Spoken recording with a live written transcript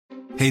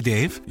Hey,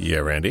 Dave. Yeah,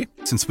 Randy.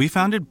 Since we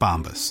founded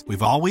Bombas,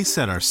 we've always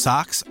said our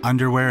socks,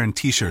 underwear, and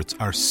T-shirts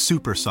are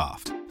super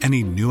soft.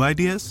 Any new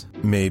ideas?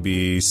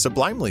 Maybe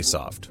sublimely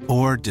soft.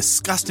 Or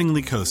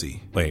disgustingly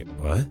cozy. Wait,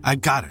 what? I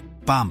got it.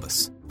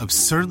 Bombas.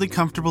 Absurdly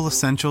comfortable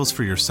essentials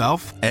for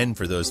yourself and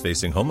for those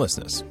facing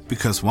homelessness.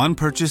 Because one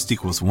purchased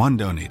equals one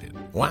donated.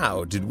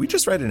 Wow, did we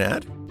just write an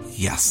ad?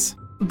 Yes.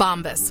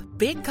 Bombas.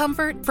 Big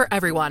comfort for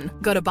everyone.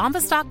 Go to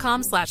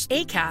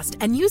bombas.com/ACAST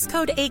and use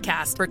code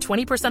ACAST for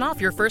 20%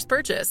 off your first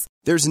purchase.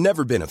 There's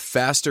never been a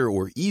faster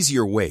or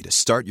easier way to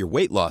start your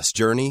weight loss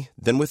journey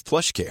than with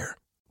PlushCare.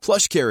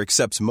 PlushCare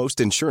accepts most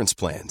insurance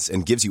plans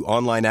and gives you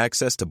online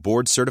access to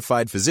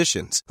board-certified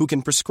physicians who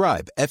can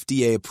prescribe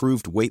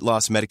FDA-approved weight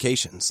loss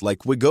medications like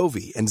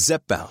Wegovy and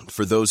Zepbound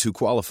for those who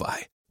qualify.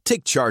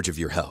 Take charge of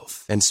your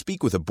health and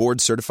speak with a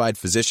board-certified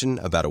physician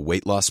about a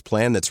weight loss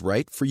plan that's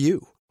right for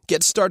you.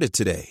 Get started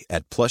today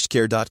at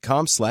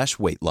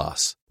plushcare.com/weight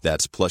loss.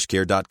 That's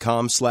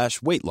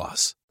plushcare.com/weight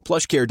loss.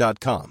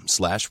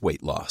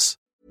 plushcare.com/weight loss.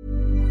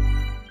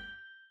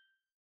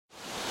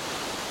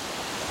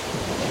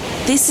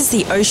 This is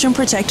the Ocean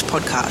Protect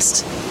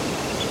podcast,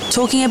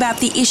 talking about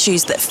the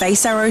issues that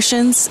face our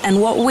oceans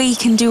and what we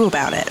can do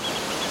about it.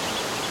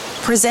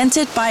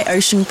 Presented by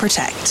Ocean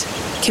Protect,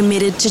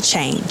 committed to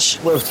change.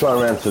 We've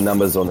thrown around some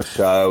numbers on the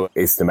show,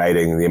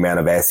 estimating the amount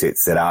of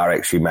assets that are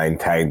actually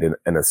maintained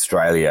in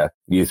Australia.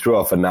 You threw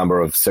off a number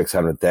of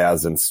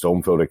 600,000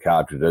 storm filter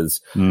cartridges.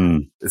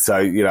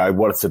 So,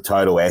 what's the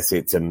total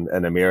assets in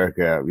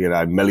America?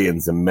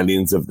 Millions and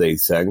millions of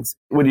these things.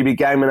 Would you be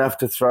game enough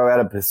to throw out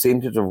a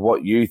percentage of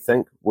what you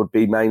think would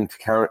be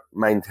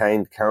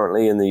maintained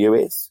currently in the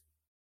US?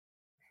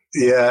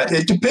 Yeah,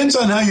 it depends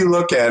on how you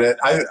look at it.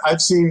 I've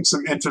seen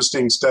some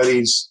interesting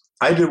studies.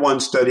 I did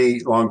one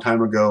study a long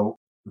time ago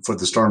for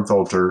the storm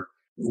filter.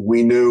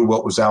 We knew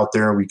what was out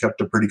there. We kept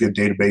a pretty good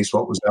database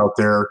what was out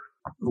there,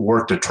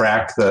 worked to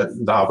track the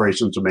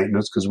operations and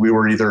maintenance, because we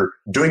were either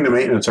doing the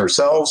maintenance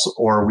ourselves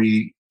or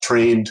we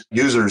trained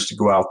users to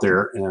go out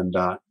there and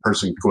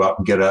person go out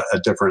and get a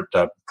different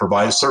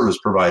service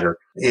provider.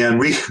 And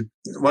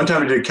one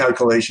time I did a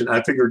calculation,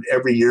 I figured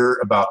every year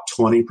about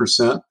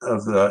 20%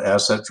 of the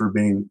assets were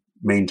being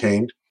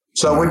maintained.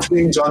 So which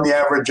means on the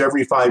average,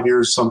 every 5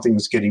 years,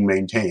 something's getting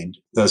maintained.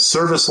 The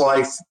service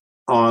life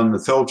on the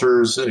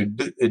filters,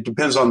 it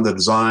depends on the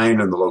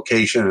design and the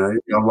location and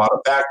a lot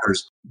of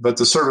factors, but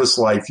the service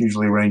life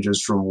usually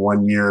ranges from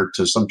 1 year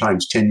to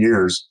sometimes 10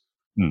 years.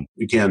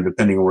 Again,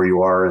 depending on where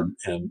you are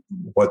and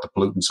what the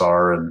pollutants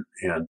are and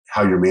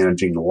how you're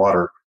managing the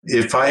water.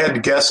 If I had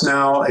to guess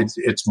now,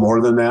 it's more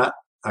than that.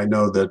 I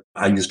know that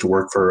I used to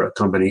work for a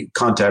company,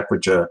 Contact,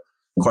 which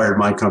acquired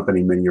my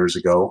company many years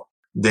ago.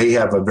 They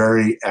have a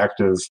very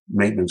active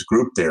maintenance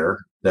group there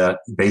that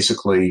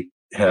basically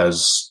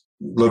has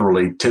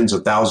literally tens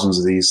of thousands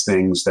of these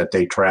things that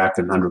they track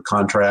and under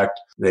contract.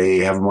 They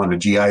have them on a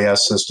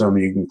GIS system.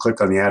 You can click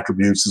on the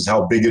attributes. This is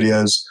how big it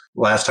is.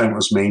 Last time it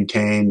was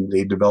maintained,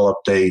 they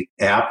developed a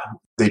app.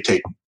 They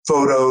take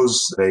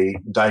photos. They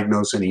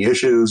diagnose any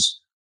issues,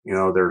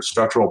 their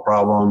structural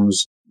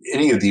problems,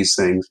 any of these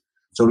things.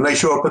 So when they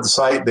show up at the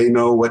site, they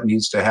know what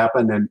needs to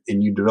happen, and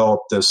you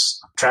develop this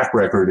track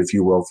record, if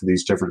you will, for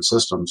these different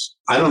systems.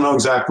 I don't know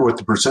exactly what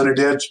the percentage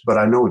is, but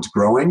I know it's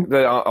growing.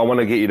 I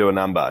want to get you to a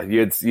number.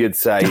 You'd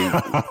say...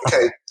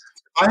 Okay.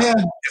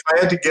 If I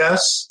had to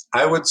guess,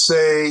 I would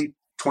say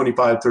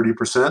 25,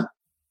 30%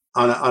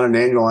 on an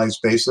annualized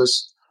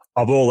basis.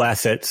 Of all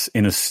assets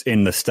in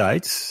the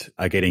States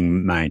are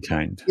getting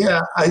maintained.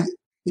 Yeah.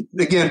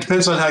 Again, it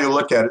depends on how you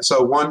look at it.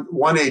 So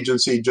one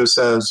agency just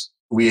says,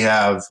 we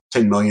have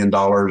 $10 million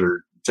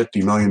or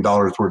 $50 million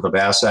worth of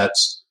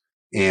assets,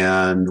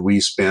 and we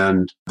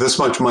spend this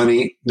much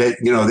money. They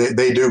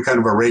do kind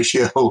of a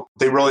ratio.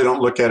 They really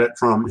don't look at it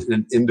from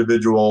an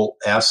individual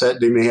asset.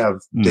 They may have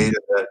data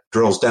that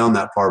drills down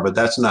that far, but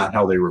that's not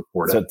how they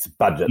report it. So it's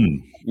budget.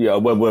 Yeah,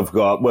 we've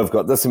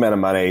got this amount of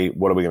money.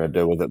 What are we going to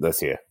do with it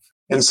this year?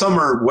 And some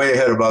are way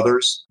ahead of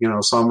others.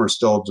 Some are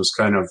still just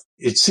kind of,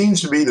 it seems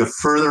to be the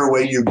further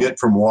away you get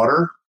from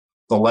water,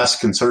 the less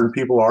concerned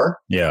people are.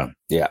 Yeah.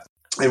 Yeah.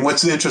 And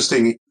what's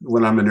interesting,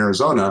 when I'm in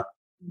Arizona,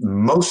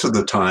 most of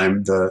the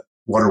time the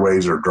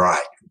waterways are dry,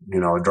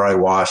 a dry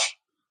wash.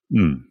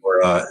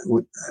 Or I'm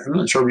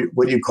not sure,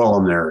 what do you call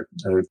them there?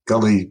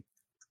 Gully?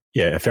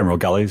 Yeah, ephemeral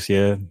gullies,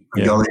 yeah.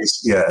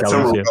 Gullies, yeah.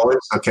 Ephemeral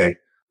gullies, okay.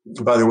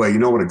 By the way, you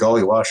know what a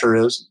gully washer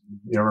is?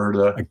 You ever heard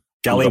of that? A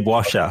gully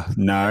washer?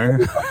 No.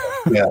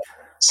 Yeah.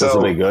 So, this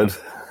will be good.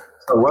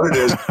 So what it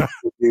is,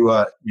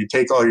 you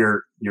take all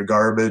your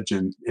garbage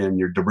and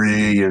your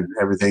debris and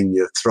everything,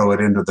 you throw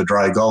it into the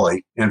dry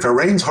gully. And if it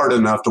rains hard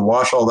enough to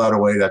wash all that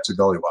away, that's a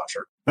gully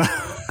washer.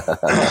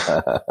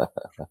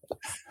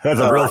 That's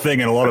a real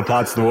thing in a lot of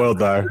parts of the world,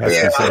 though.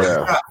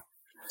 Yeah.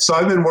 So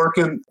I've been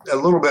working a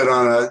little bit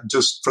on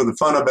just for the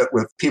fun of it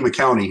with Pima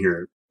County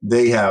here.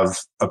 They have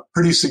a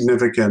pretty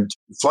significant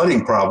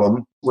flooding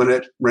problem. When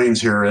it rains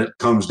here, it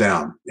comes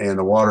down and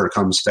the water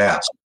comes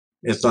fast.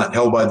 It's not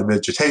held by the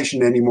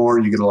vegetation anymore.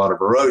 You get a lot of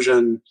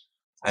erosion.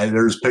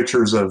 There's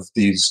pictures of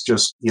these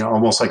just,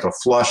 almost like a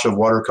flush of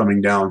water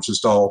coming down,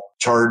 just all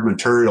charred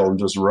material and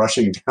just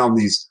rushing down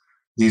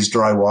these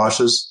dry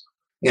washes.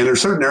 And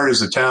there's certain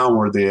areas of town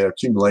where the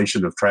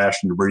accumulation of trash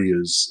and debris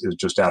is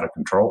just out of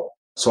control.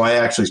 So I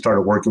actually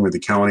started working with the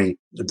county,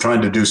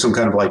 trying to do some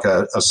kind of like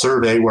a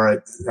survey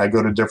where I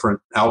go to different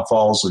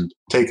outfalls and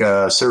take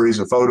a series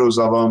of photos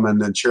of them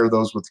and then share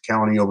those with the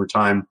county over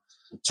time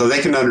so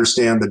they can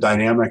understand the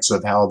dynamics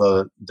of how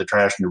the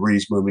trash and debris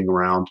is moving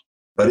around.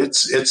 But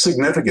it's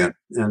significant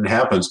and it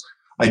happens.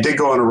 I did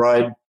go on a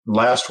ride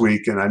last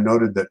week and I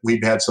noted that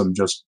we've had some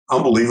just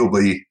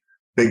unbelievably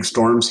big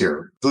storms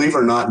here. Believe it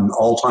or not, an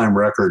all-time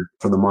record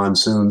for the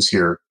monsoons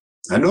here.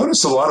 I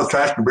noticed a lot of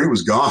trash and debris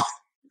was gone.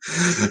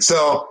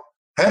 So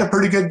had a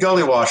pretty good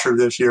gully washer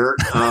this year.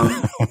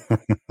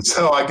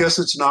 So I guess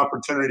it's an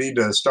opportunity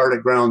to start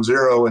at ground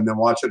zero and then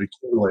watch it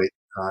accumulate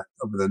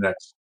over the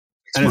next.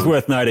 And it's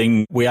worth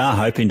noting, we are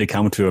hoping to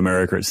come to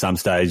America at some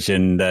stage.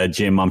 And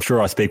Jim, I'm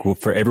sure I speak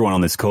for everyone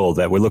on this call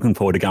that we're looking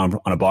forward to going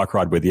on a bike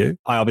ride with you.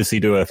 I obviously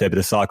do a fair bit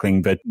of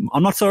cycling, but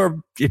I'm not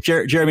sure if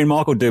Jeremy and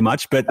Michael do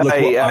much. But look,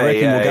 I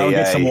reckon we'll go and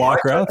get some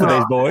lycra for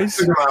these boys.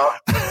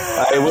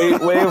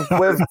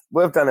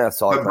 We've done our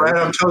cycling. But Brad,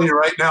 I'm telling you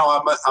right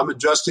now, I'm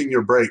adjusting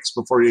your brakes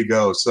before you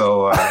go.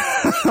 So,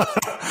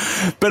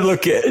 but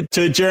look,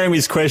 to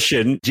Jeremy's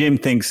question, Jim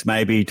thinks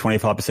maybe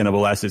 25% of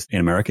all assets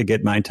in America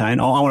get maintained.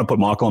 I want to put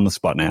Michael on the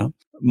spot now.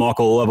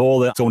 Michael, of all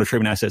the stormwater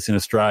treatment assets in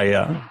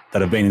Australia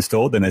that have been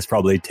installed, then there's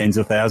probably tens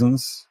of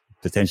thousands,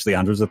 potentially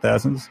hundreds of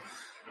thousands.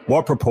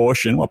 What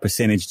proportion, what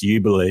percentage do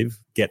you believe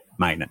get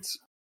maintenance?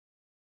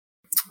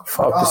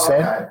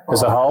 5%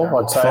 as a whole.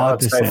 I'd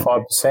say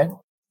 5%.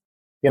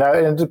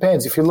 And it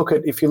depends. If you look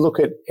at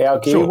our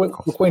gear, sure.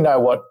 we know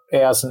what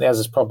ours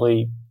is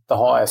probably the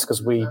highest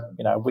because we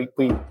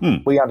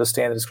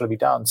understand that it's going to be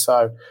done.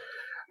 So,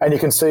 and you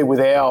can see with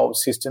our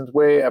systems,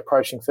 we're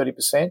approaching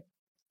 30%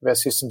 of our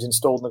systems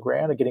installed in the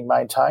ground are getting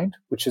maintained,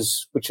 which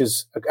is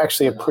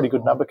actually a pretty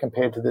good number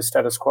compared to the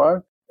status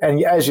quo.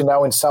 And as you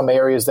know, in some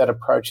areas that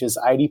approaches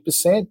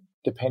 80%,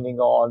 depending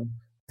on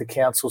the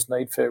council's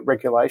need for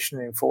regulation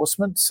and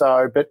enforcement.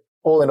 So, but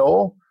all in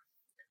all,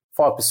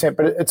 5%,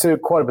 but it's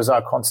quite a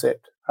bizarre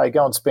concept. Hey,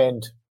 go and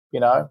spend,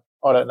 I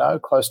don't know,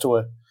 close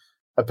to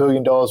 $1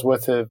 billion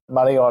worth of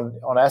money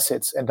on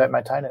assets and don't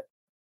maintain it.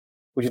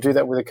 Would you do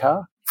that with a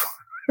car?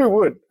 Who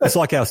would? It's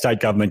like our state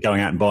government going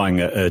out and buying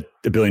 $1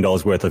 billion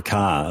worth of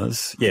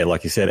cars, yeah,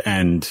 like you said,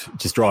 and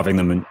just driving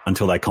them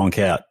until they conk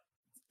out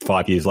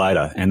 5 years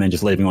later and then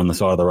just leaving on the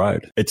side of the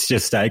road. It's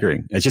just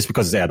staggering. It's just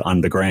because it's out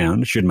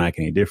underground, it shouldn't make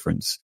any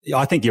difference.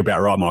 I think you're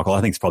about right, Michael.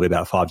 I think it's probably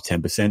about 5 to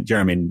 10%.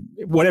 Jeremy,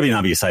 whatever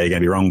number you say, you're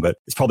going to be wrong, but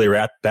it's probably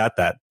about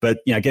that. But,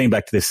 getting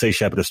back to this Sea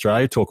Shepherd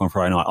Australia talk on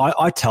Friday night,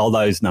 I tell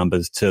those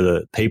numbers to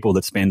the people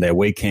that spend their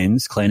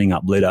weekends cleaning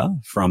up litter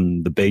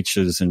from the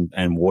beaches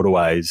and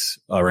waterways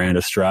around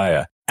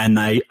Australia. And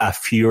they are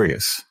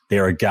furious.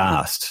 They're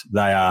aghast.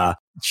 They are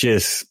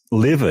just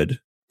livid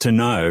to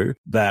know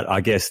that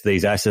I guess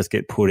these assets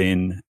get put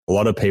in. A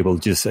lot of people are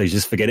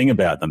just forgetting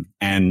about them.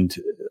 And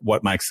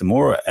what makes them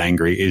more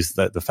angry is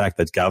that the fact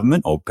that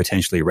government or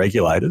potentially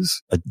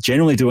regulators are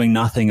generally doing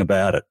nothing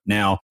about it.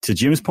 Now, to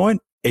Jim's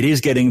point, it is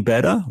getting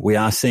better. We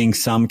are seeing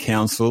some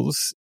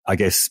councils, I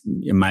guess,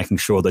 making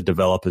sure that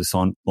developers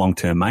sign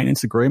long-term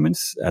maintenance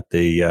agreements at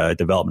the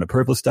development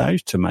approval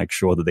stage to make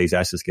sure that these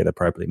assets get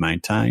appropriately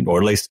maintained, or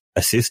at least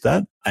assist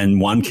that.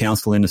 And one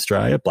council in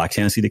Australia,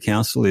 Blacktown City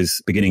Council,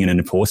 is beginning an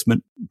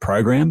enforcement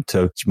program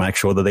to make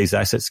sure that these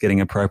assets are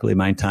getting appropriately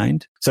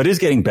maintained. So it is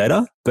getting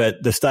better,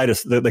 but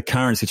the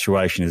current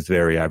situation is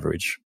very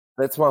average.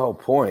 That's my whole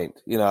point.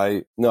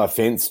 No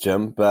offense,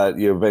 Jim, but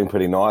you've been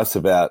pretty nice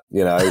about,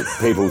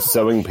 people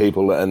suing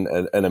people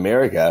in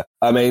America.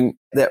 I mean,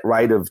 that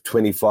rate of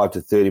 25 to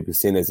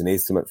 30% is an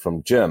estimate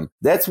from Jim.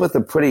 That's with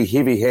a pretty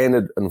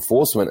heavy-handed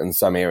enforcement in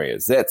some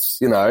areas. That's,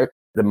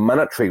 the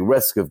monetary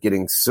risk of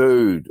getting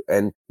sued.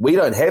 And we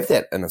don't have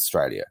that in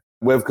Australia.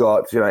 We've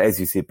got, as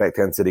you said,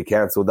 Blacktown City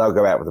Council, they'll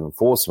go out with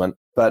enforcement.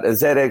 But is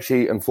that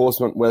actually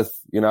enforcement with,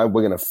 we're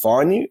going to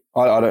fine you?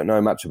 I don't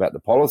know much about the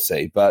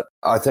policy, but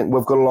I think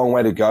we've got a long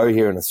way to go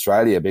here in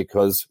Australia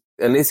because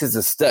unless there's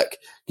a stick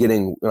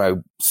getting,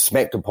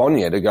 smacked upon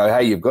you to go,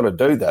 hey, you've got to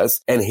do this,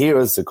 and here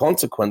is the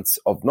consequence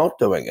of not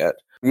doing it,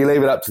 you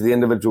leave it up to the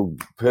individual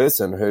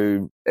person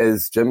who,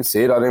 as Jim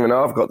said, I don't even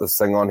know I've got this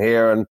thing on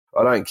here and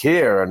I don't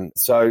care. And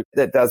so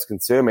that does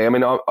concern me. I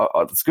mean,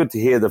 it's good to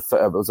hear it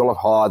was a lot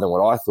higher than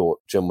what I thought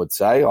Jim would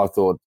say. I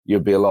thought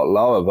you'd be a lot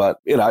lower, but,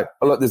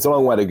 look, there's a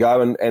long way to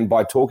go. And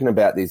by talking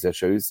about these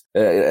issues,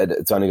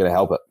 it's only going to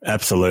help it.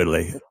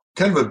 Absolutely.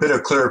 Kind of a bit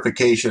of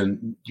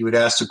clarification. You would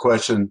ask the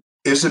question,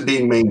 is it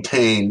being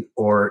maintained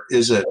or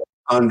is it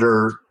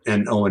under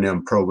an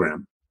O&M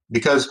program?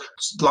 Because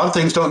a lot of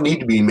things don't need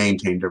to be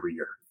maintained every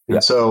year. Yeah.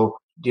 And so,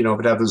 if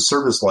it has a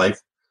service life.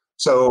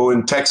 So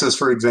in Texas,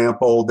 for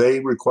example, they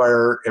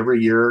require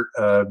every year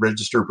a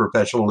registered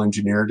professional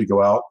engineer to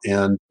go out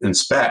and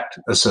inspect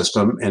a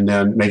system and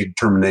then make a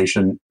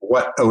determination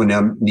what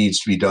O&M needs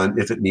to be done,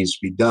 if it needs to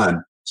be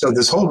done. So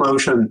this whole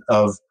notion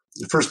of,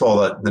 first of all,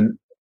 the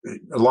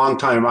a long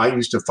time, I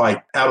used to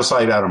fight out of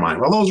sight, out of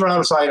mind. Well, those are out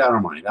of sight, out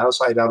of mind, out of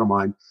sight, out of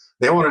mind.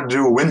 They wanted to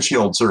do a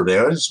windshield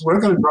survey. We're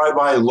going to drive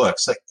by and look.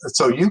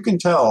 So you can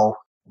tell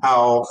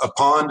how a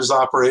pond is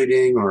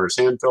operating or a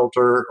sand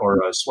filter or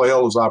a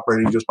swale is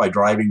operating just by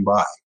driving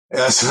by.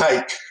 It's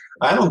like,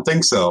 I don't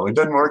think so. It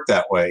doesn't work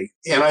that way.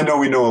 And I know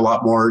we know a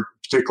lot more,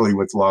 particularly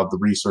with a lot of the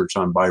research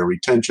on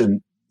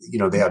bioretention.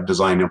 They have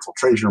design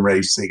infiltration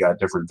rates. They got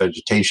different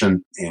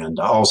vegetation and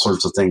all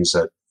sorts of things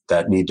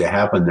that need to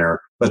happen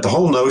there. But the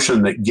whole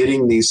notion that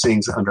getting these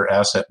things under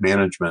asset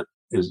management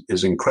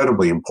is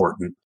incredibly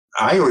important.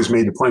 I always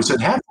made the point, I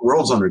said, half the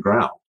world's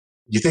underground.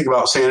 You think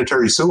about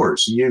sanitary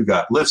sewers. You've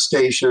got lift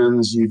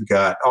stations. You've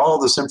got all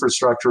this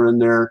infrastructure in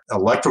there,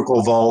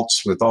 electrical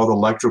vaults with all the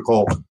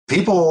electrical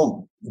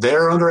people.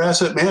 They're under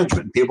asset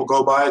management. People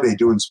go by, they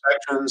do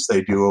inspections,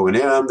 they do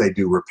O&M, they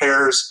do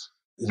repairs.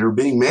 They're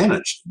being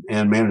managed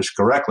and managed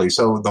correctly.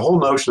 So the whole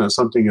notion that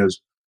something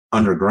is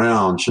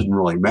underground shouldn't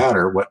really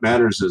matter. What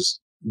matters is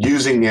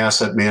using the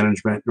asset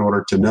management in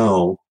order to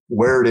know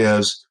where it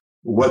is,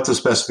 what the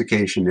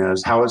specification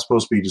is, how it's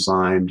supposed to be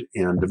designed,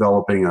 and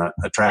developing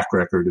a track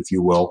record, if you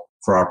will,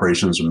 for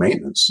operations and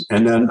maintenance.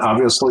 And then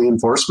obviously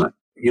enforcement.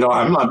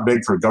 I'm not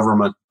big for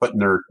government putting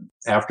their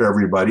after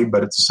everybody,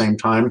 but at the same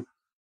time,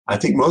 I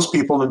think most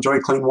people enjoy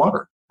clean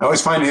water. I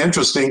always find it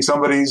interesting.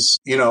 Somebody's,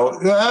 I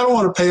don't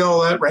want to pay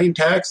all that rain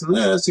tax and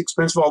it's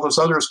expensive, all this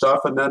other stuff.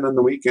 And then on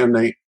the weekend,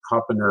 they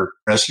hop in their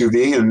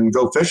SUV and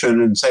go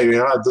fishing and say,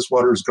 this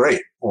water is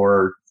great.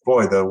 Or,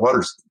 boy, the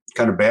water's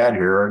kind of bad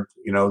here.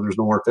 There's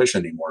no more fish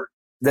anymore.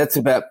 That's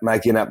about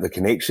making up the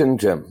connection,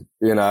 Jim,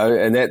 and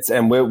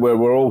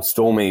we're all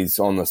Stormies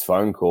on this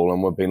phone call,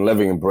 and we've been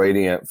living and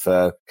breathing it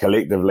for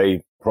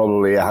collectively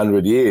probably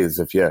 100 years.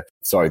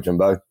 Sorry,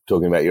 Jimbo,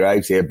 talking about your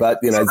age here, but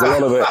there's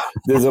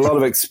a lot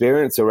of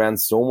experience around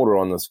stormwater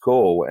on this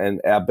call,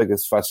 and our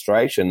biggest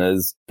frustration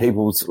is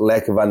people's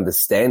lack of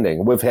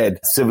understanding. We've had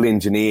civil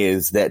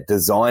engineers that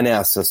design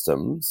our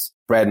systems.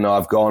 Brad and I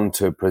have gone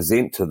to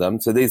present to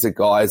them. So these are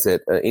guys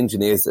that are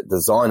engineers that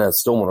design a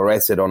stormwater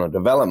asset on a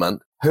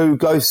development who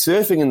go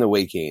surfing in the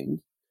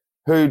weekend,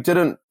 who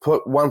didn't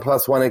put 1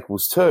 + 1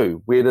 =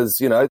 2, whereas,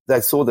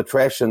 they saw the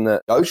trash in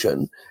the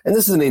ocean. And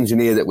this is an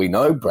engineer that we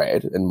know,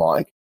 Brad and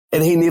Mike,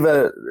 and he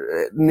never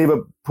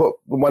put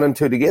 1 and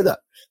 2 together.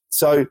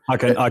 So I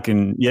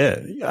can, yeah,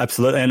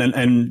 absolutely.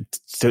 And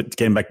to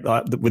getting back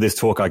with this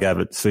talk I gave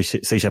at Sea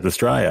Shepherd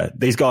Australia,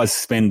 these guys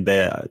spend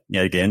their,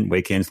 again,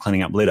 weekends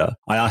cleaning up litter.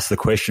 I asked the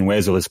question,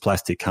 where's all this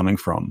plastic coming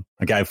from?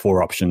 I gave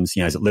 4 options.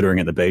 Is it littering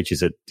at the beach?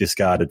 Is it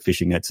discarded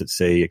fishing nets at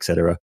sea,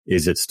 etc.?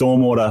 Is it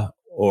stormwater,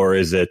 or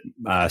is it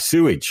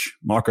sewage,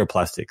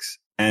 microplastics?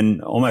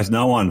 And almost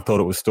no one thought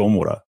it was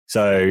stormwater.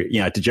 So,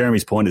 to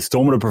Jeremy's point, it's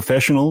stormwater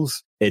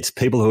professionals. It's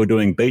people who are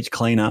doing beach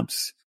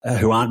cleanups,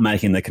 who aren't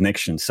making the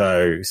connection.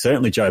 So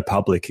certainly Joe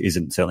Public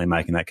isn't certainly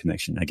making that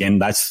connection. Again,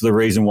 that's the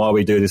reason why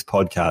we do this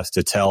podcast,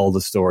 to tell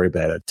the story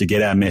better, to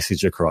get our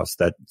message across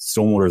that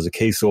stormwater is a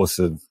key source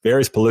of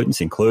various pollutants,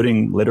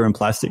 including litter and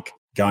plastic,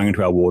 going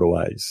into our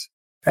waterways.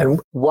 And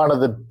one of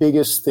the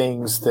biggest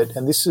things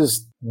and this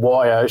is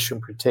why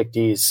Ocean Protect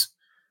is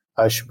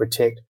Ocean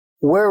Protect.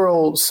 We're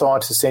all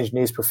scientists,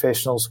 engineers,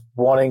 professionals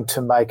wanting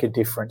to make a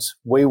difference.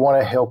 We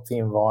want to help the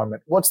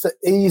environment. What's the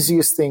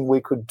easiest thing we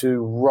could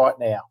do right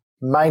now?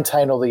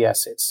 Maintain all the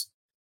assets.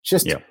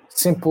 Just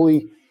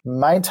simply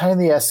maintain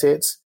the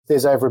assets.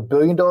 There's over $1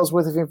 billion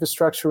worth of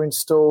infrastructure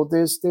installed.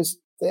 There's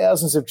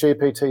thousands of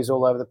GPTs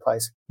all over the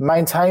place.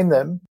 Maintain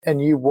them,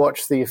 and you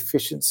watch the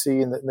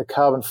efficiency and the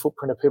carbon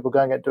footprint of people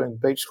going out doing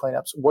beach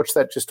cleanups. Watch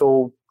that just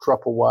all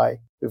drop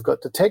away. We've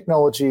got the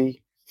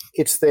technology.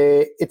 It's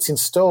there. It's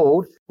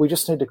installed. We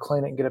just need to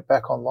clean it and get it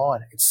back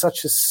online. It's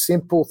such a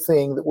simple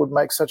thing that would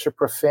make such a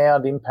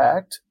profound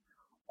impact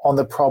on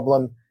the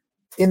problem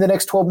in the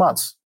next 12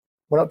 months.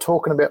 We're not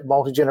talking about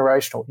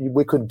multi-generational.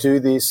 We could do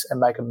this and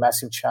make a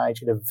massive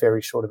change in a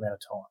very short amount of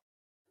time.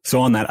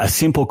 So on that, a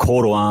simple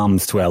call to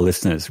arms to our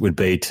listeners would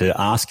be to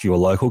ask your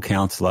local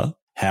councillor,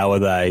 how are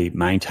they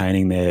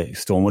maintaining their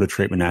stormwater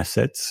treatment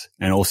assets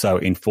and also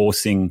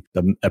enforcing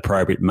the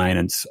appropriate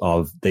maintenance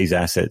of these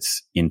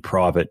assets in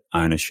private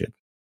ownership?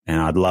 And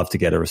I'd love to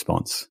get a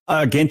response.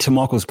 Again, to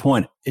Michael's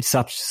point, it's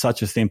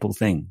such a simple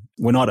thing.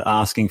 We're not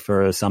asking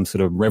for some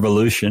sort of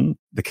revolution.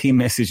 The key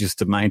message is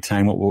to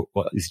maintain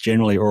what is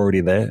generally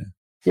already there.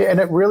 Yeah, and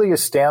it really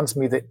astounds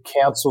me that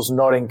council's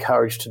not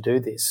encouraged to do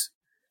this.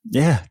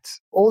 Yeah.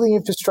 All the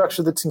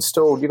infrastructure that's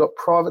installed, you've got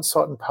private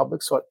site and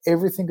public site.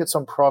 Everything that's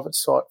on private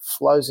site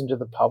flows into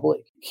the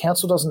public.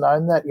 Council doesn't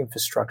own that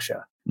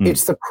infrastructure.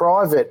 It's the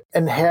private.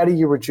 And how do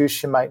you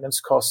reduce your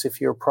maintenance costs if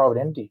you're a private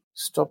entity?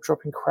 Stop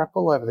dropping crap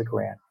all over the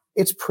ground.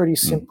 It's pretty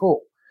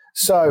simple.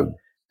 So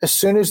as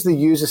soon as the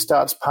user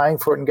starts paying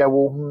for it and go,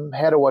 well,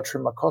 how do I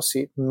trim my costs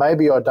here?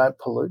 Maybe I don't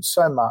pollute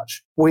so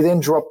much. We then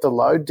drop the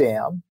load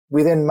down.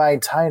 We then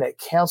maintain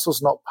it.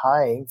 Council's not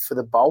paying for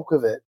the bulk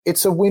of it.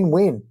 It's a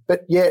win-win.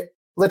 But yet,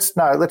 let's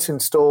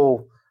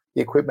install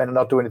the equipment and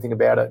not do anything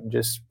about it and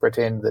just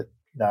pretend that,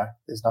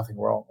 there's nothing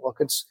wrong. Look,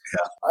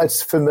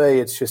 it's for me,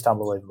 it's just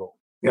unbelievable.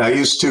 I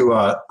used to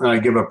I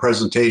give a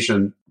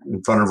presentation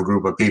in front of a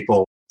group of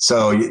people.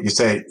 So you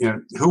say,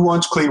 who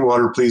wants clean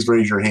water? Please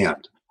raise your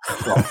hand.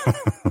 Well,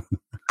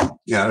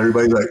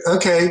 everybody's like,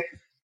 okay,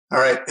 all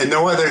right. And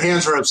no other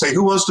hands are up. Say,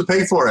 who wants to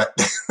pay for it?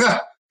 And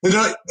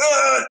they're like,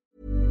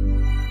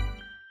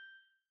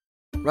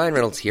 Ryan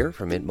Reynolds here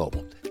from Mint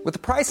Mobile. With the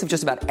price of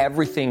just about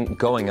everything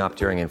going up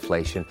during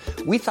inflation,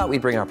 we thought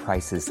we'd bring our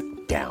prices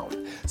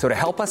down. So to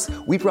help us,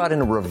 we brought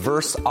in a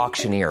reverse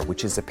auctioneer,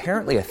 which is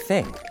apparently a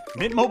thing.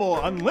 Mint Mobile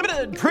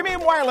Unlimited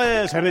Premium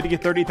Wireless. How to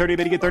get 30, 30,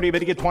 bit to get 30, bit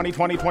to get 20,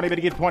 20, 20, bit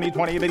to get 20,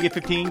 20, bit to get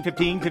 15,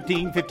 15,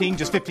 15, 15,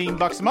 just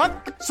 $15 a month?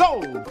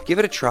 Sold! Give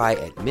it a try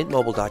at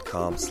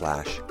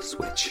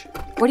mintmobile.com/switch.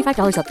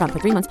 $45 up front for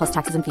 3 months plus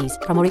taxes and fees.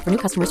 Promo rate for new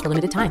customers for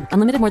limited time.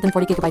 Unlimited more than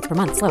 40 gigabytes per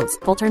month. Slows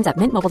full terms at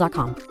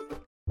mintmobile.com.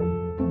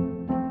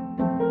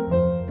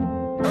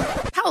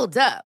 Hold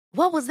up.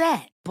 What was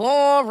that?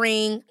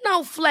 Boring.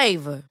 No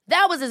flavor.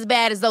 That was as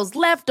bad as those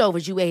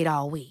leftovers you ate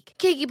all week.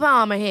 Keke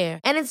Palmer here.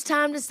 And it's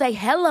time to say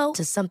hello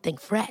to something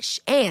fresh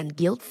and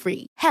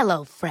guilt-free.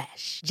 Hello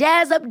Fresh.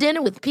 Jazz up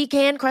dinner with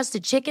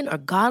pecan-crusted chicken or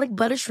garlic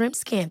butter shrimp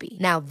scampi.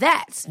 Now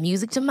that's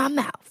music to my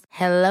mouth.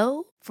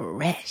 Hello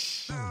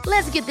Fresh.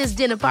 Let's get this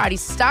dinner party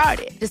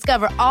started.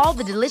 Discover all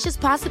the delicious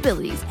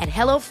possibilities at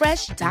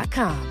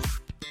HelloFresh.com.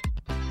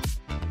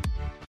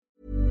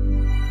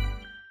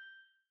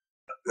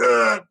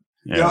 A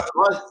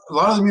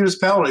lot of the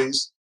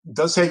municipalities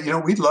does say,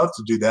 we'd love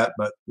to do that,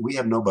 but we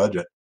have no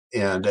budget.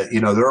 And,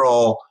 they're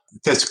all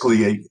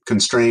fiscally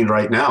constrained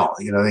right now.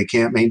 They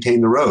can't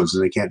maintain the roads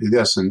and they can't do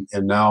this. And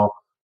now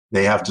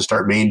they have to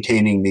start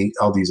maintaining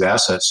all these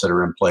assets that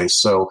are in place.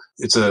 So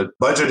it's a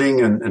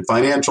budgeting and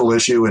financial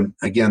issue. And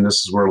again, this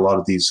is where a lot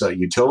of these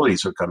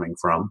utilities are coming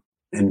from.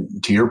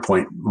 And to your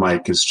point,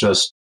 Mike, it's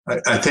just,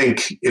 I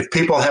think if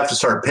people have to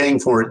start paying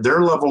for it,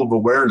 their level of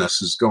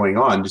awareness is going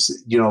on. Just,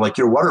 like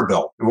your water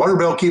bill. The water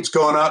bill keeps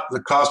going up.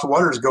 The cost of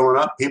water is going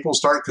up. People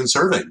start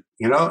conserving.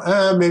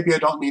 Maybe I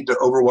don't need to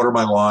overwater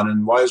my lawn.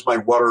 And why is my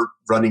water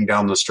running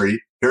down the street?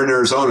 Here in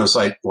Arizona, it's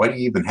like, why do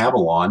you even have a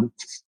lawn?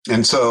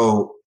 And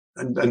so,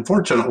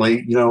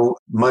 unfortunately,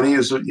 money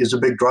is a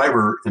big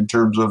driver in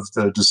terms of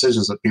the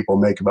decisions that people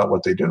make about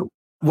what they do.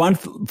 One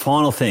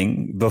final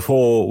thing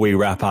before we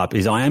wrap up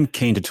is I am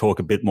keen to talk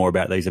a bit more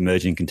about these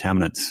emerging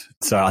contaminants.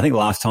 So I think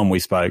last time we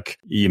spoke,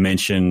 you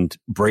mentioned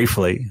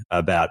briefly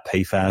about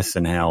PFAS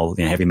and how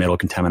heavy metal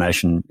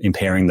contamination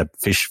impairing the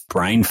fish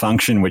brain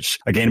function, which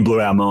again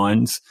blew our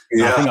minds.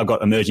 Yeah. I think I've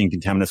got emerging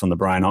contaminants on the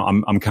brain.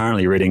 I'm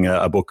currently reading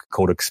a book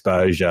called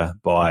Exposure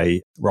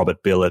by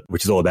Robert Billett,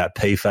 which is all about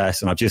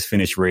PFAS. And I've just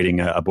finished reading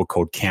a book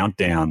called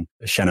Countdown,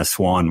 Shanna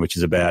Swan, which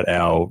is about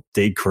our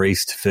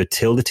decreased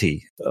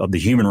fertility of the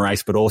human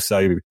race, but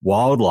also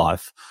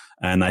wildlife.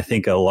 And I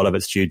think a lot of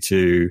it's due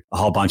to a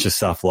whole bunch of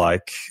stuff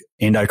like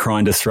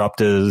endocrine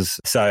disruptors.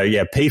 So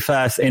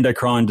PFAS,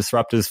 endocrine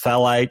disruptors,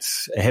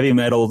 phthalates, heavy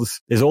metals.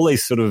 There's all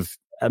these sort of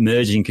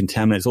emerging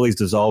contaminants, all these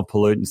dissolved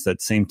pollutants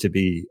that seem to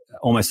be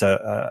almost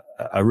a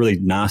really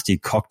nasty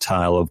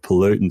cocktail of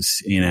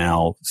pollutants in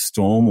our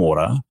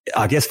stormwater.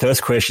 I guess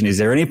first question, is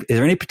there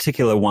any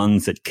particular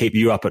ones that keep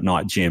you up at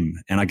night, Jim?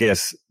 And I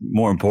guess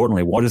more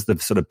importantly, what is the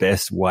sort of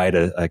best way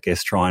to,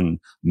 try and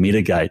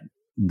mitigate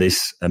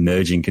this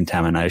emerging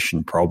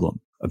contamination problem?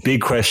 A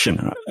big question,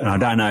 and I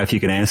don't know if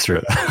you can answer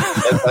it.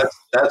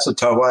 That's a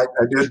tough one.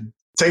 I did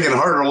take a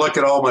harder look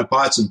at all my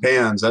pots and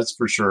pans, that's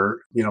for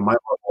sure. My level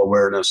of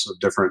awareness of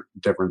different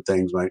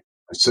things. My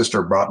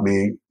sister brought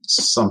me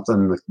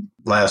something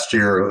last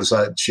year. It was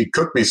she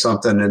cooked me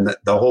something, and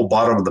the whole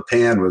bottom of the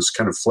pan was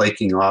kind of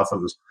flaking off.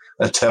 It was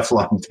a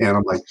Teflon pan.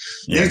 I'm like,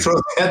 you throw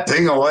that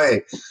thing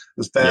away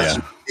as fast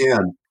as you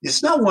can.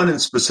 It's not one in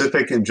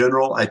specific in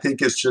general. I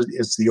think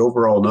it's the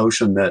overall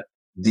notion that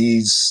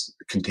these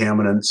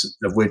contaminants,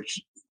 of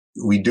which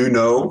we do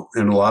know,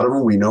 and a lot of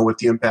them we know what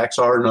the impacts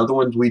are, and other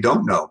ones we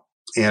don't know.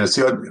 And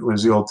it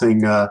was the old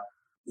thing.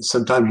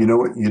 Sometimes you know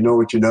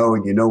what you know,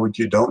 and you know what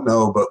you don't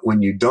know. But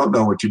when you don't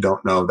know what you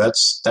don't know,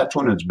 that's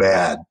when it's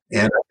bad.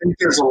 And I think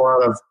there's a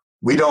lot of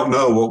we don't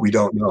know what we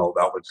don't know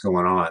about what's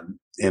going on,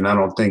 and I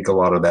don't think a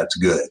lot of that's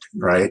good,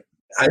 right?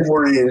 I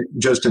worry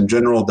just in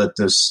general that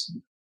this,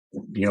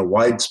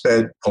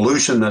 widespread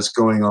pollution that's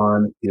going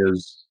on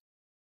is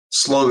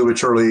slowly but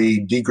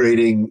surely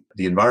degrading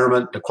the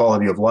environment, the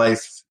quality of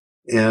life,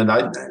 and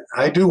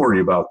I do worry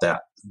about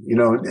that.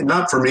 And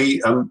not for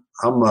me. I'm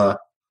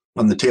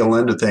on the tail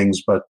end of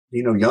things, but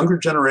younger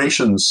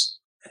generations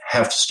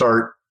have to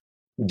start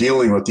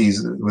dealing with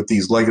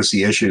these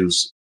legacy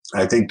issues.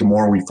 I think the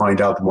more we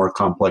find out, the more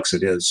complex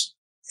it is,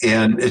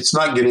 and it's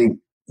not getting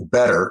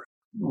better.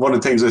 One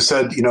of the things I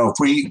said, if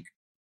we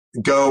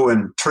go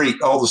and treat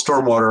all the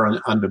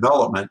stormwater on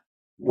development,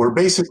 we're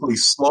basically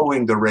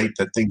slowing the rate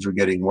that things are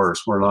getting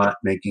worse. We're not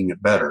making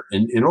it better.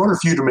 And in order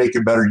for you to make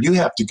it better, you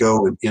have to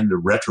go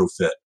into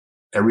retrofit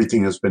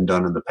everything that's been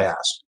done in the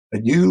past.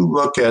 And you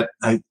look at,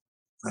 I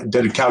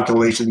did a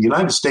calculation, the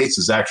United States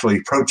is actually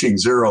approaching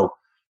zero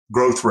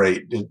growth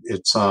rate.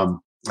 It's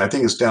I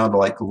think it's down to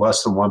like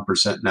less than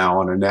 1% now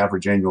on an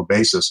average annual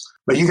basis.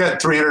 But you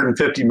got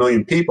 350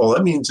 million people.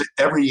 That means that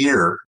every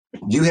year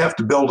you have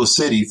to build a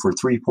city for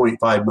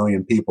 3.5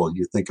 million people.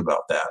 You think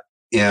about that.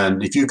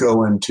 And if you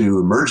go into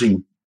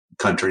emerging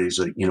countries,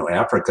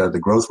 Africa, the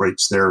growth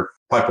rates, their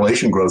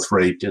population growth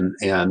rate, and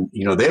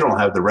they don't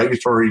have the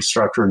regulatory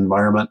structure and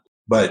environment,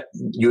 but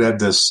you have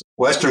this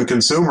Western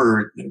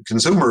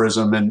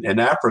consumerism in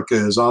Africa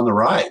is on the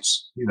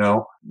rise.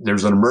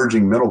 There's an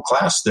emerging middle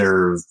class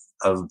there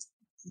of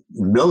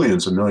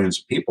millions and millions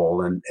of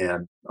people. And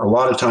a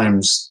lot of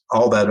times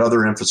all that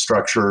other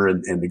infrastructure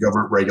and the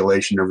government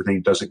regulation,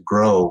 everything doesn't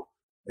grow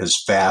as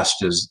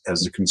fast as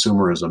the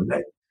consumerism.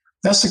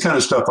 That's the kind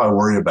of stuff I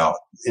worry about.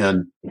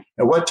 And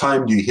at what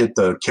time do you hit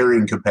the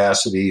carrying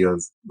capacity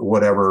of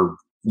whatever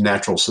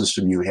natural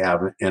system you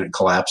have and it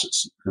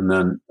collapses? And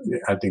then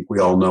I think we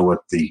all know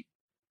what the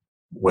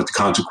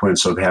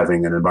consequence of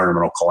having an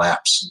environmental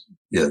collapse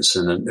is.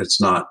 And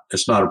it's not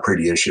a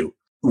pretty issue.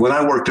 When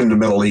I worked in the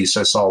Middle East,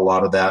 I saw a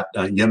lot of that.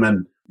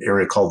 Yemen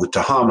area called the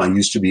Tahama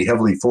used to be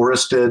heavily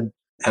forested,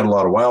 had a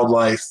lot of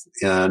wildlife,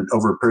 and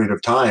over a period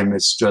of time,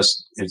 it's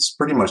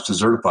pretty much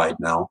desertified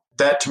now.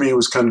 That to me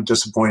was kind of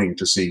disappointing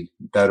to see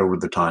that over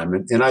the time.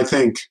 And I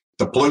think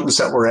the pollutants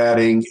that we're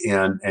adding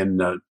and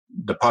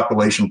the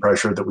population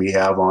pressure that we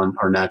have on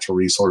our natural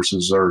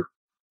resources are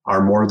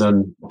more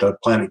than the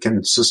planet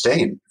can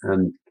sustain.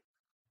 And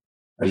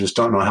I just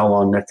don't know how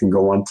long that can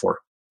go on for.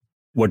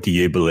 What do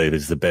you believe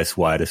is the best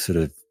way to sort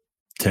of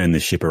turn the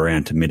ship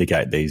around to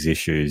mitigate these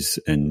issues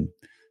and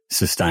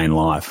sustain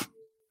life?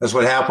 That's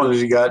what happens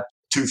is you got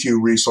too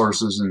few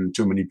resources and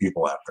too many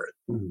people after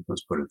it.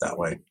 Let's put it that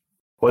way.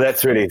 Well,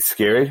 that's really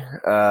scary.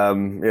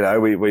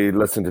 We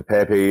listen to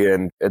Pappy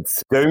and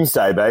it's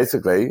doomsday,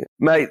 basically.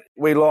 Mate,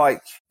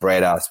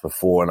 Brad asked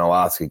before and I'll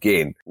ask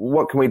again,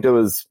 what can we do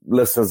as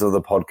listeners of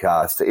the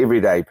podcast,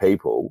 everyday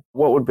people?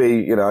 What would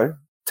be,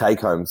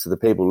 take homes to the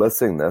people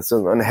listening to this?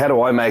 And how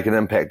do I make an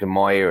impact in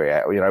my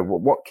area?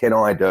 What can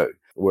I do?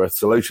 We're a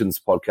solutions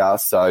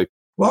podcast. So,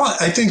 well,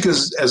 I think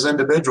as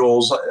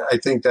individuals, I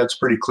think that's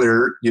pretty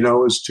clear,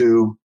 is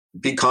to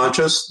be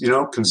conscious,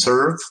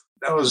 conserve.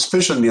 I was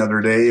fishing the other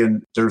day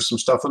and there's some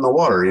stuff in the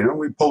water,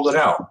 we pulled it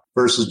out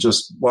versus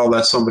just, well,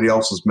 that's somebody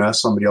else's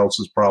mess, somebody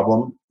else's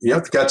problem. If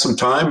you've got some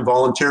time,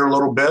 volunteer a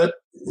little bit.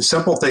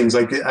 Simple things.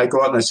 I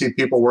go out and I see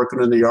people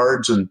working in the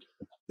yards and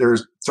they're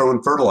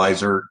throwing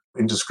fertilizer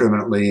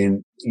indiscriminately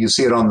and you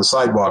see it on the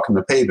sidewalk and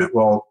the pavement.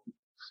 Well,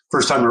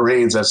 first time it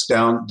rains, that's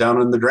down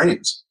in the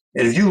drains.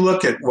 And if you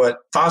look at what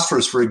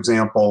phosphorus, for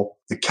example,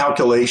 the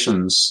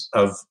calculations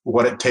of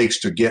what it takes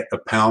to get a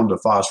pound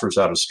of phosphorus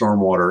out of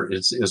stormwater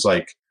is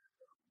like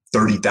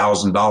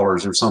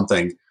 $30,000 or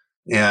something.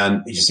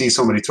 And you see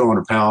somebody throwing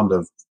a pound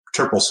of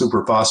triple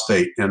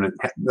superphosphate and a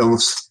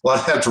lot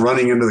of that's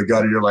running into the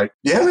gutter. You're like,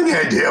 do you have any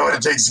idea what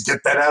it takes to get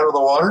that out of the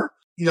water?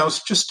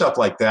 It's just stuff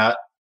like that.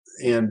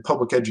 And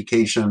public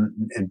education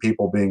and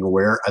people being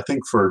aware. I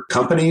think for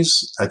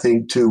companies,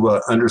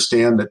 to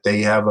understand that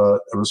they have a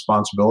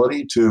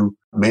responsibility to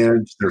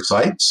manage their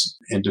sites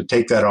and to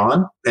take that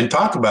on and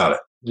talk about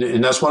it.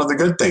 And that's one of the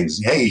good things.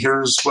 Hey,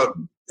 here's what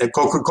at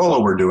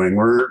Coca-Cola we're doing.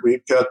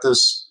 We've got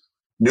this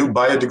new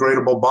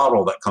biodegradable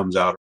bottle that comes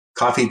out.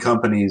 Coffee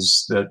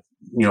companies that,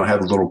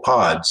 have little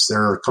pods,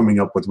 they're coming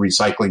up with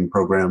recycling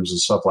programs and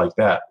stuff like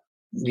that.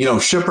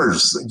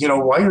 Shippers,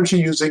 why aren't you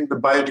using the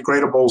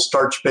biodegradable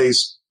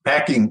starch-based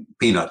packing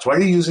peanuts? Why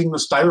are you using the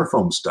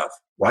styrofoam stuff?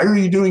 Why are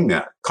you doing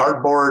that?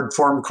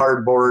 Formed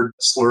cardboard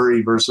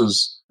slurry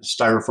versus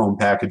styrofoam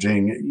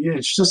packaging.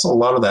 It's just a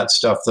lot of that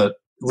stuff that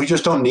we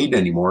just don't need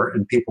anymore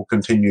and people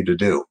continue to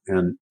do.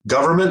 And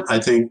government, I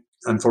think,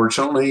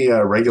 unfortunately,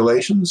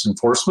 regulations,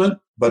 enforcement,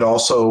 but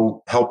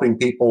also helping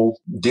people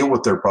deal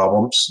with their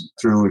problems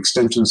through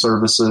extension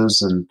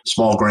services and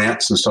small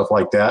grants and stuff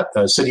like that.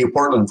 City of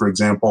Portland, for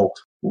example,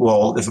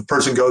 well, if a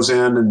person goes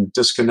in and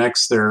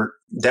disconnects their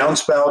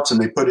downspouts and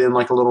they put in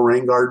like a little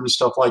rain garden,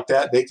 stuff like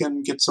that, they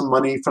can get some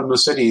money from the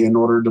city in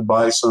order to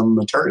buy some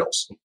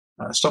materials,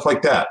 stuff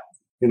like that.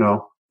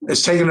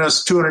 It's taken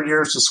us 200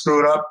 years to screw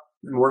it up.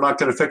 And we're not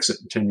going to fix it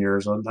in 10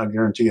 years. I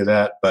guarantee you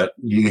that. But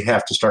you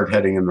have to start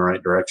heading in the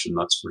right direction.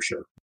 That's for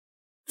sure.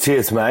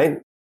 Cheers,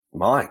 mate.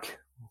 Mike,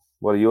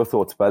 what are your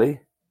thoughts,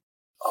 buddy?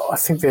 I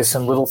think there's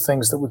some little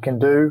things that we can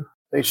do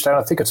each day.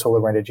 I think it's all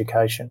around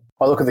education.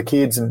 I look at the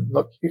kids and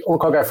look, I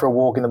go for a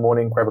walk in the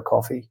morning, grab a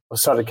coffee. I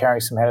started carrying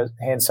some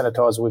hand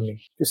sanitizer with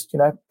me. Just,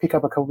 pick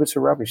up a couple bits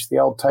of rubbish. The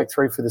old take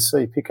 3 for the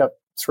sea. Pick up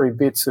 3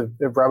 bits of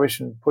rubbish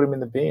and put them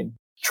in the bin.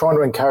 Trying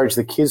to encourage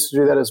the kids to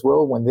do that as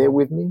well when they're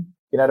with me.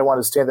 To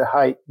understand that,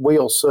 hey, we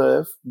all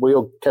surf, we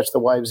all catch the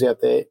waves out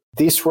there.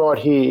 This right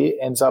here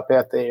ends up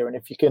out there. And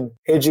if you can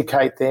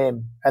educate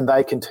them and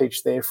they can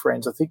teach their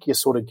friends, I think you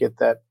sort of get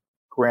that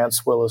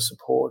groundswell of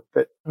support.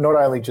 But not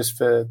only just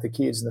for the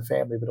kids and the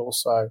family, but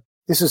also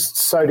this is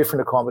so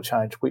different to climate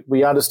change.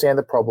 We understand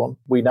the problem.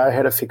 We know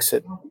how to fix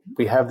it.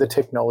 We have the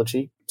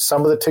technology.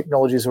 Some of the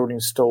technology is already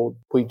installed.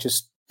 We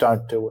just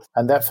don't do it.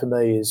 And that for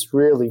me is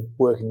really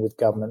working with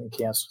government and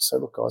council to say,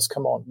 look, guys,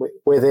 come on,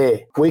 we're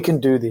there. We can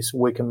do this.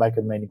 We can make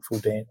a meaningful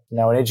dent.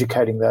 And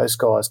educating those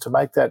guys to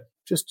make that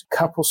just a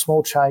couple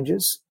small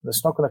changes.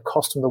 It's not going to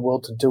cost them the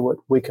world to do it.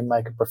 We can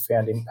make a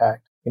profound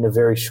impact in a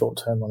very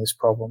short term on this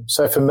problem.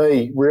 So for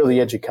me, really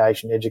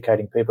educating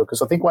people,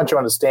 because I think once you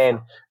understand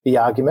the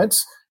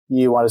arguments,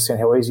 you understand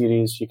how easy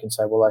it is. You can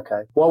say, well,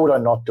 okay, why would I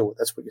not do it?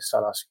 That's what you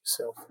start asking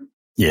yourself.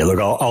 Yeah, look,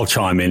 I'll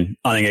chime in.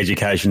 I think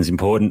education is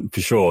important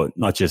for sure,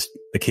 not just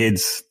the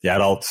kids, the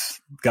adults,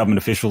 government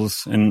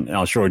officials, and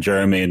I'm sure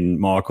Jeremy and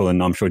Michael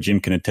and I'm sure Jim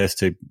can attest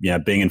to,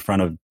 being in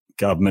front of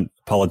government,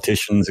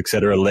 politicians, et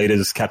cetera,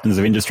 leaders, captains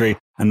of industry,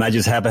 and they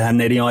just haven't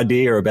had any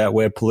idea about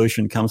where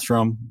pollution comes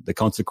from, the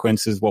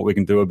consequences, what we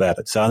can do about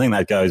it. So I think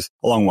that goes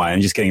a long way,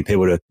 and just getting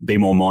people to be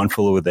more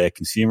mindful with their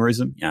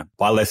consumerism.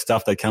 Buy less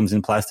stuff that comes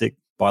in plastic,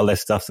 buy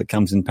less stuff that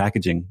comes in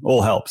packaging.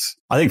 All helps.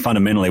 I think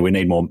fundamentally we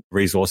need more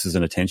resources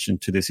and attention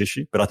to this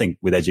issue, but I think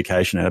with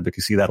education and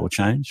advocacy that will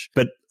change.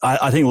 But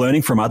I think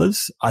learning from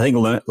others,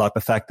 like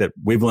the fact that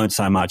we've learned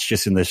so much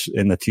just in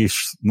the few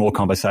more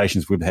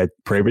conversations we've had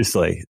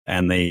previously,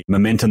 and the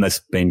momentum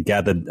that's been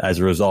gathered as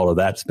a result of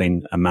that's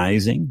been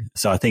amazing.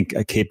 So I think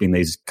keeping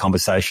these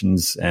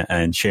conversations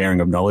and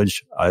sharing of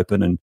knowledge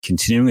open and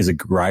continuing is a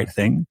great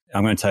thing.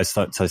 I'm going to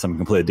say something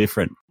completely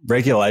different.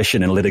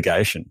 Regulation and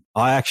litigation.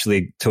 I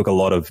actually took a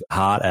lot of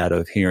heart out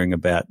of hearing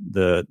about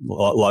the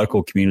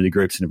local community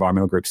groups and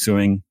environmental groups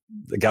suing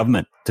the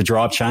government to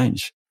drive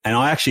change. And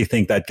I actually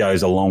think that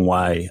goes a long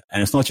way.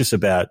 And it's not just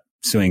about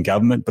suing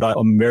government, but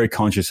I'm very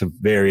conscious of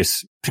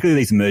various,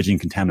 particularly these emerging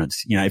contaminants.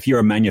 If you're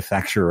a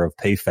manufacturer of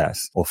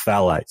PFAS or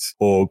phthalates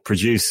or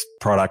produce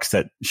products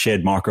that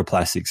shed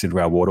microplastics into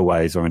our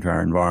waterways or into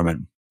our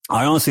environment,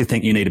 I honestly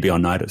think you need to be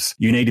on notice.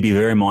 You need to be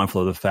very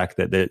mindful of the fact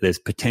that there's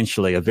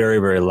potentially a very,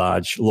 very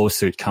large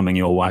lawsuit coming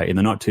your way in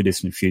the not too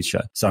distant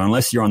future. So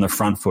unless you're on the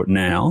front foot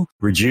now,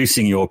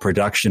 reducing your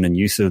production and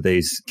use of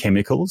these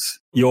chemicals,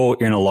 you're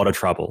in a lot of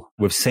trouble.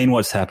 We've seen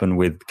what's happened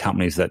with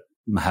companies that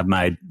have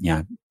made,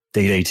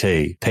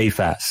 DDT,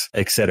 PFAS,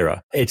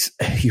 etc. It's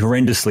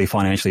horrendously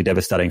financially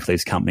devastating for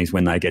these companies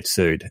when they get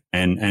sued,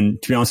 and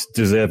to be honest,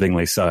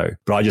 deservingly so.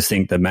 But I just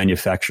think the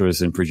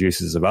manufacturers and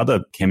producers of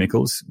other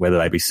chemicals, whether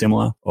they be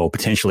similar or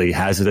potentially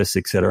hazardous,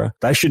 etc.,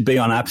 they should be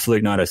on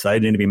absolute notice. They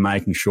need to be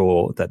making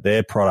sure that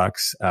their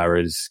products are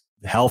as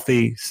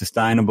healthy,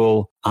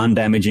 sustainable,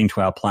 undamaging to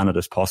our planet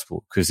as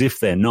possible. Because if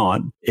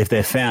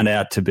they're found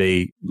out to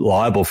be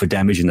liable for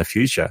damage in the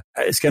future,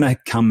 it's going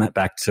to come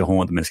back to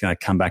haunt them. It's going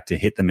to come back to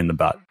hit them in the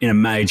butt in a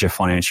major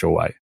financial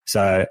way.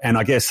 So, and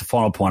I guess the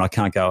final point, I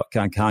can't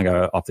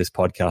go off this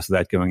podcast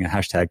without doing a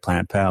hashtag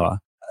Planet Power.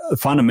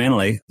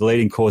 Fundamentally, the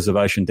leading cause of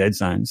ocean dead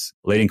zones,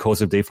 leading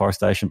cause of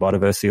deforestation,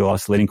 biodiversity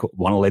loss,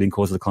 one of the leading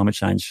causes of climate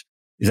change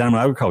is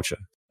animal agriculture.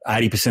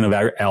 80%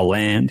 of our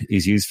land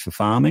is used for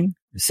farming.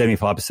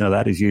 75% of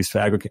that is used for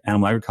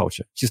animal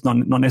agriculture. Just not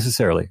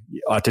necessarily.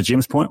 To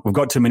Jim's point, we've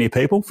got too many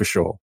people for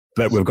sure,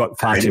 but we've got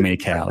far too many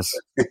cows.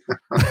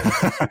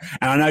 And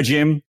I know,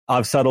 Jim,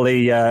 I've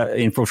subtly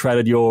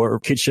infiltrated your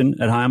kitchen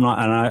at home,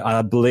 and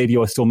I believe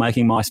you're still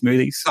making my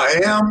smoothies.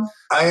 I am.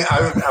 I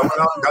went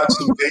out and got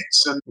some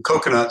dates and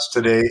coconuts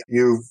today.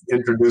 You've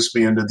introduced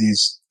me into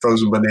these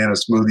frozen banana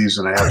smoothies,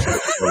 and I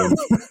absolutely love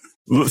them.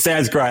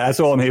 Sounds great. That's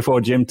all I'm here for,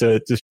 Jim,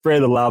 to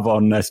spread the love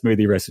on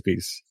smoothie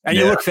recipes. And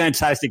you look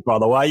fantastic, by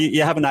the way.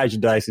 You haven't aged a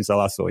day since I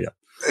last saw you.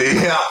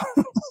 Yeah.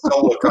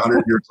 Don't look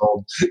 100 years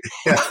old.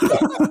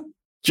 Yeah.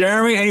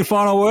 Jeremy, any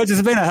final words?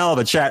 It's been a hell of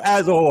a chat,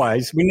 as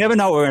always. We never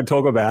know what we're going to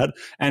talk about.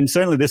 And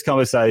certainly this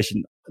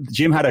conversation,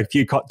 Jim had a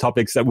few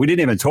topics that we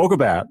didn't even talk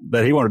about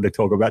that he wanted to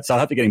talk about. So I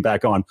have to get him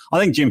back on. I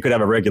think Jim could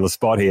have a regular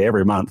spot here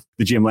every month,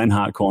 the Jim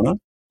Lenhart Corner.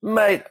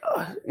 Mate,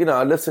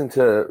 I listened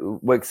to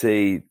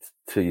Wixie,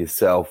 to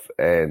yourself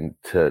and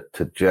to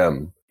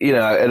Jim.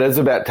 It is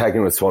about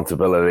taking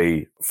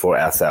responsibility for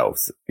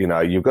ourselves.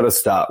 You've got to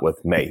start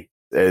with me.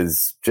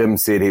 As Jim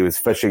said, he was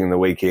fishing in the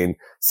weekend.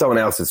 Someone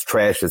else's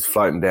trash is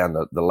floating down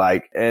the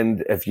lake.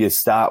 And if you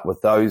start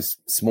with those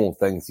small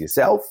things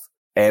yourself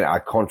and are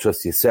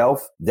conscious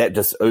yourself, that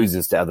just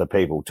oozes to other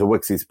people. To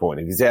Wixie's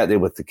point, if he's out there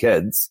with the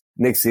kids,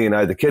 next thing you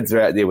know, the kids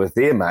are out there with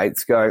their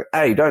mates going,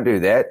 hey, don't do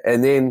that.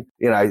 And then,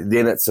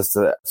 then it's just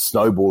a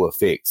snowball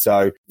effect.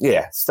 So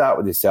yeah, start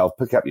with yourself,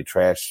 pick up your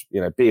trash,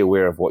 be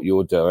aware of what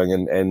you're doing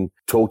and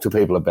talk to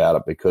people about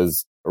it,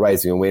 because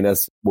raising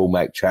awareness will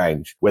make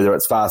change. Whether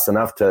it's fast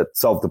enough to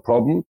solve the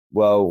problem,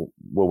 well,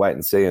 we'll wait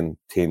and see in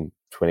 10,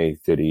 20,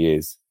 30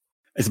 years.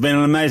 It's been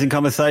an amazing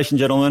conversation,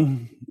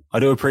 gentlemen. I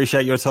do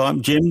appreciate your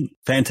time. Jim,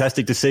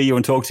 fantastic to see you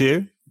and talk to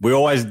you. We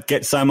always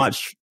get so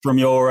much from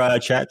your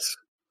chats.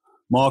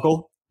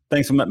 Michael,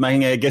 Thanks for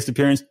making a guest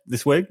appearance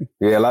this week.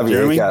 Yeah, love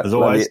your Jeremy, haircut. As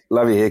always.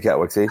 Love your haircut,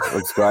 Wixie.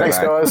 Looks great, Thanks,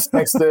 mate. guys.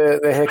 Thanks for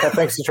the haircut.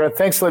 Thanks, Trent.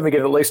 Thanks for letting me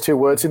get at least 2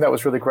 words in. That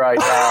was really great.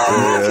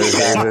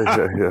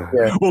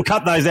 Yeah. We'll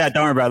cut those out.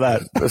 Don't worry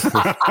about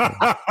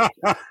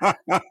that.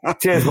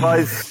 Cheers,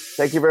 boys.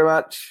 Thank you very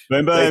much.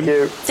 Boom, boom. Thank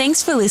you.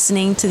 Thanks for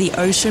listening to the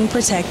Ocean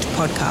Protect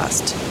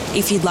podcast.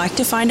 If you'd like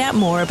to find out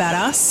more about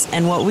us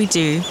and what we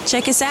do,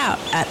 check us out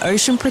at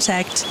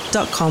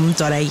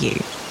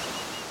oceanprotect.com.au.